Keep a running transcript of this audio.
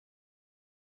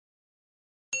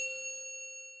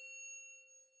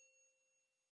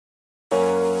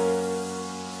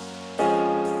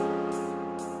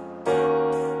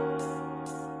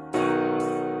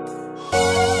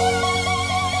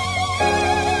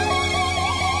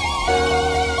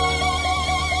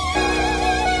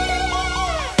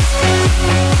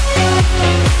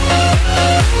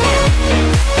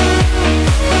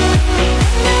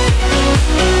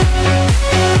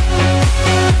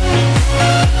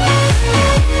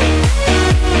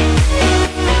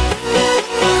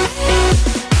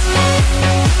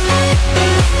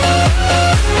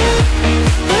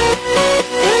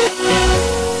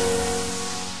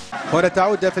وهنا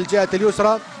تعود في الجهة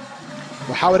اليسرى،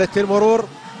 محاولة المرور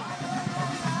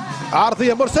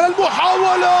عرضية مرسلة،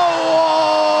 المحاولة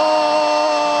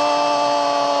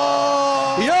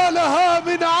يا لها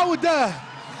من عودة،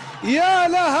 يا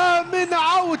لها من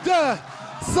عودة.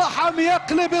 صحم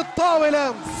يقلب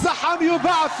الطاولة، صحم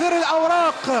يبعثر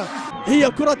الأوراق.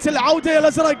 هي كرة العودة يا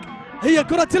الأزرق، هي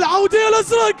كرة العودة يا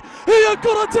الأزرق، هي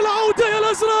كرة العودة يا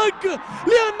الأزرق،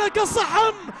 لأنك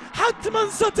صحم حتما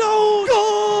ستعود.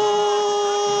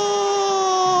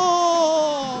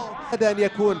 هذا أن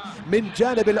يكون من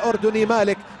جانب الأردني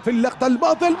مالك في اللقطة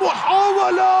الماضية،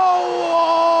 المحاولة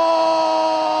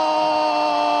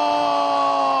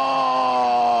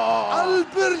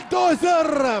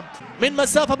البلدوزر من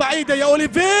مسافة بعيدة يا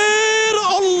أوليفير.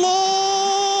 الله،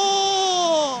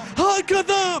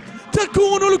 هكذا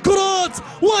تكون الكرات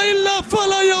وإلا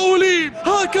فلا يا أولي،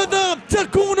 هكذا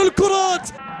تكون الكرات.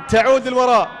 تعود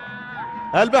للوراء،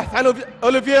 البحث عن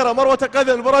أوليفيرا، مروة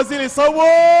قدم البرازيلي،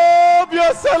 صوب،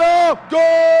 يا سلام، جول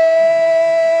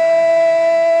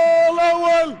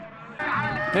أول.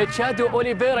 ماتشادو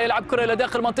أوليفيرا يلعب كرة إلى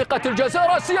داخل منطقة الجزاء،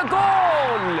 راسية،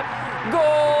 جول،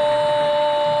 جول.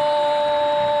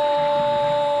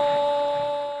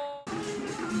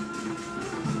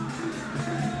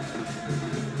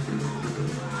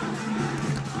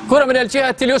 كرة من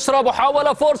الجهة اليسرى،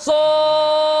 محاولة، فرصة،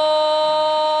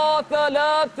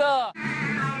 ثلاثة.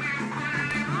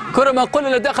 كرة منقولة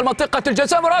إلى داخل منطقة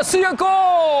الجزاء، راسية،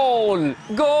 جول،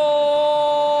 جول.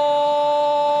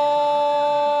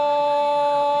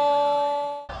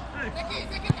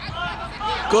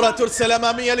 كرة ترسل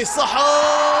أمامية للصحة،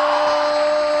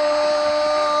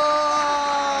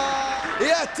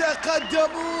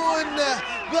 يتقدمون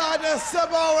بعد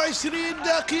 27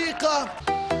 دقيقة.